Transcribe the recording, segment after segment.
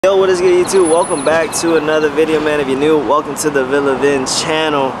Yo, what is good, YouTube? Welcome back to another video, man. If you're new, welcome to the VillaVinh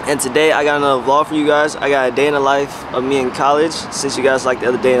channel. And today I got another vlog for you guys. I got a day in the life of me in college. Since you guys like the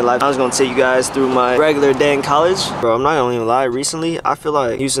other day in the life, I was gonna take you guys through my regular day in college. Bro, I'm not gonna even lie, recently I feel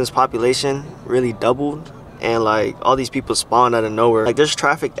like Houston's population really doubled. And like all these people spawn out of nowhere. Like there's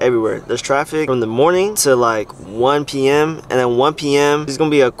traffic everywhere. There's traffic from the morning to like 1 p.m. and then 1 p.m. is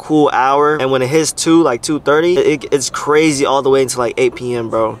gonna be a cool hour. And when it hits 2, like 2:30, it's crazy all the way until like 8 p.m.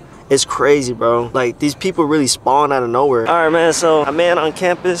 bro. It's crazy, bro. Like these people really spawn out of nowhere. All right, man, so I'm on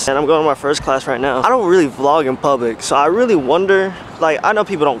campus and I'm going to my first class right now. I don't really vlog in public, so I really wonder, like I know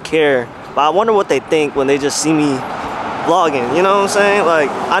people don't care, but I wonder what they think when they just see me vlogging, you know what I'm saying? Like,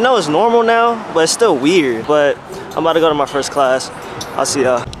 I know it's normal now, but it's still weird. But I'm about to go to my first class. I'll see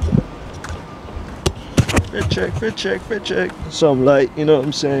y'all. Fit check. Something light, you know what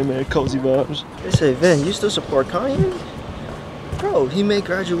I'm saying, man? Cozy vibes. They say, Vin, you still support Kanye? Bro, he made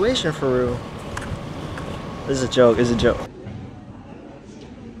graduation for real. This is a joke, it's a joke.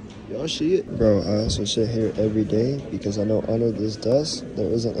 Y'all see it? Bro, I also sit here every day because I know under this desk,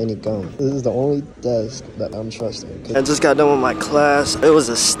 there isn't any gum. This is the only desk that I'm trusting. I just got done with my class. It was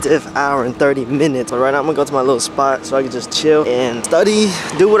a stiff hour and 30 minutes. But right now, I'm gonna go to my little spot so I can just chill and study,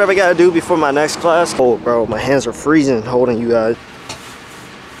 do whatever I gotta do before my next class. Oh, bro, my hands are freezing holding you guys.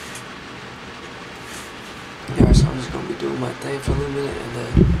 Yeah, so I'm just gonna be doing my thing for a little minute and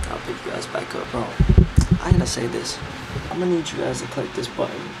then I'll pick you guys back up. Bro, I gotta say this. I'm gonna need you guys to click this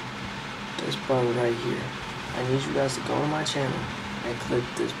button. This button right here. I need you guys to go to my channel and click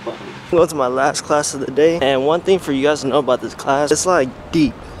this button. I'm going to my last class of the day, and one thing for you guys to know about this class, it's like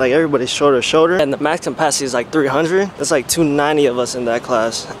deep. Like everybody's shoulder to shoulder, and the max capacity is like 300. It's like 290 of us in that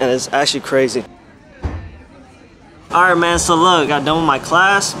class, and it's actually crazy. Alright, man, so look, got done with my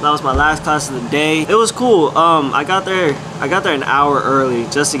class. That was my last class of the day. It was cool. I got there an hour early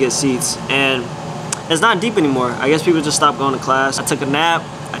just to get seats, and it's not deep anymore. I guess people just stopped going to class. I took a nap,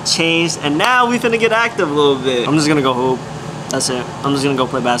 I changed, and now we finna get active a little bit. I'm just gonna go hoop. That's it. I'm just gonna go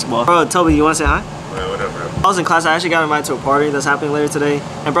play basketball. Bro, Toby, you wanna say hi? What up, bro? I was in class. I actually got invited to a party that's happening later today.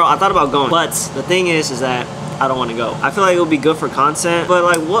 And bro, I thought about going. But the thing is that I don't wanna go. I feel like it would be good for content, but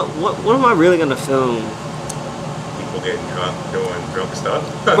like what am I really gonna film? People getting drunk, doing drunk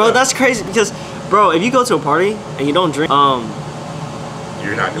stuff. Bro, that's crazy because, bro, if you go to a party and you don't drink, you're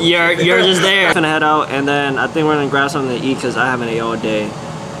not doing you're just there. I'm gonna head out and then I think we're gonna grab something to eat because I haven't ate all day.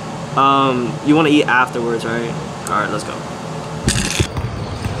 You want to eat afterwards, right? All right, let's go.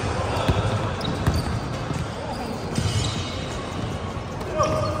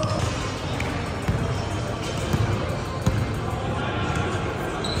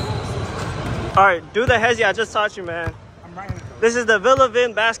 All right, do the hezzy I just taught you, man. I'm right. This is the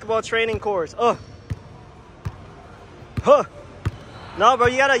VillaVinh basketball training course. Huh. No, bro,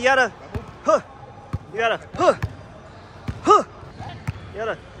 you gotta, huh. You gotta, huh. You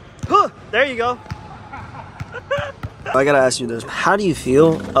gotta, huh. There you go. I gotta ask you this. How do you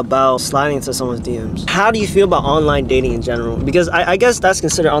feel about sliding into someone's DMs? How do you feel about online dating in general? Because I guess that's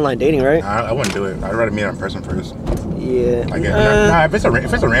considered online dating, right? I wouldn't do it. I'd rather meet in person first. Yeah. Like, nah, if it's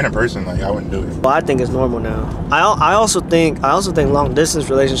a random person, like I wouldn't do it. Well, I think it's normal now. I also think long distance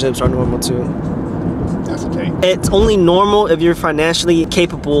relationships are normal too. That's okay. It's only normal if you're financially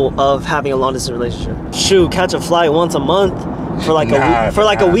capable of having a long distance relationship. Shoot, catch a flight once a month for like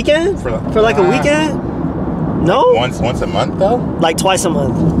a weekend? For like a weekend? No? Like once a month though? Like twice a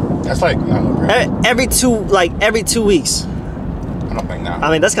month. That's like no, bro. Every 2 weeks. I don't think that. I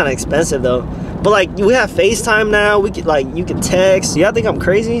mean, that's kind of expensive though. But like we have FaceTime now. We could like you can text. Yeah, I think I'm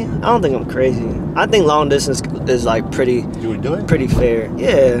crazy. I don't think I'm crazy. I think long distance is like pretty. You would do it? Pretty fair.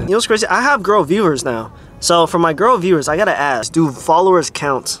 Yeah. You know what's crazy? I have girl viewers now. So for my girl viewers, I gotta ask, do followers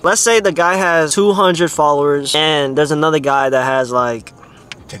count? Let's say the guy has 200 followers and there's another guy that has like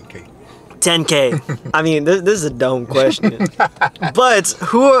 10K. 10K. I mean, this is a dumb question. But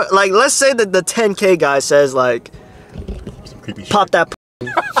who are, like, let's say that the 10K guy says like, pop that.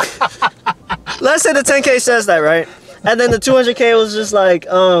 Let's say the 10K says that, right? And then the 200K was just like,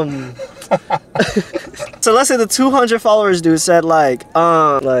 So let's say the 200 followers dude said like,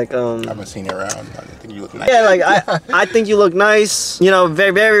 I haven't seen it around. I think you look nice. Yeah, like I think you look nice. You know,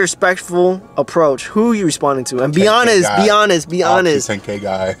 very, very respectful approach. Who are you responding to? And be honest, guy. be honest. 10K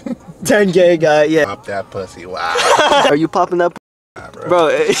guy. 10K guy, yeah. Pop that pussy, wow. Are you popping that? Nah, bro. Bro, No,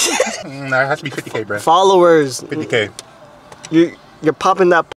 it has to be 50K, bro. Followers. 50K. You're popping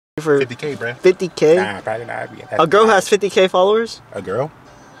that for 50K, bro. 50K? Nah, probably not. A girl has 50K followers? A girl?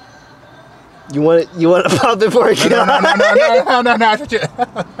 You want to pop it for a girl? No.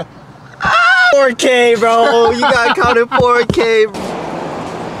 4K, bro. You got counted 4K.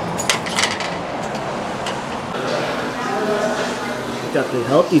 got the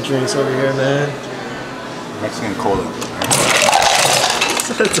healthy drinks over here, man. Mexican cola.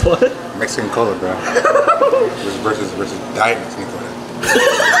 That's what? Mexican cola, bro. versus diet Mexican cola.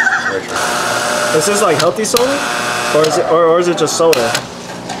 Is this like healthy soda? Or is it just soda?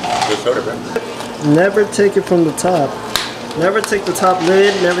 Just soda, bro. Never take it from the top. Never take the top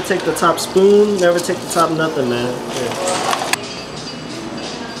lid, never take the top spoon, never take the top nothing, man. Here.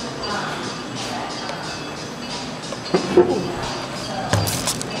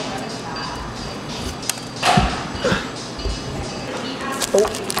 Oh,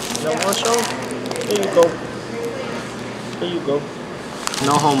 y'all want some? Here you go. Here you go.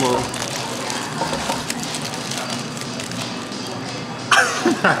 No homo.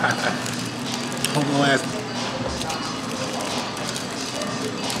 Homo ass.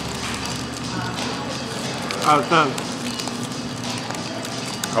 Out of 10.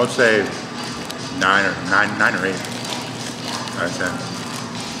 I would say 9 or 8 out of 10.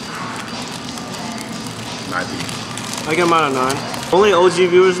 Might be. I give mine a 9. Only OG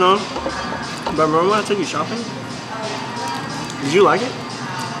viewers know. But remember when I took you shopping? Did you like it?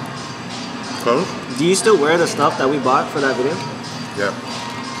 Clothes? Do you still wear the stuff that we bought for that video? Yeah.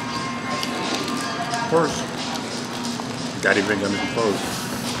 Of course. Daddy bring them some clothes.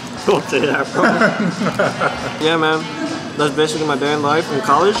 Don't say that, bro. Yeah, man. That's basically my day in life in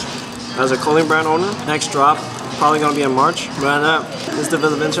college as a clothing brand owner. Next drop, probably gonna be in March. But that, this is the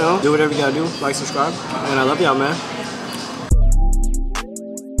VillaVinh channel. Do whatever you gotta do. Like, subscribe. And I love y'all, man.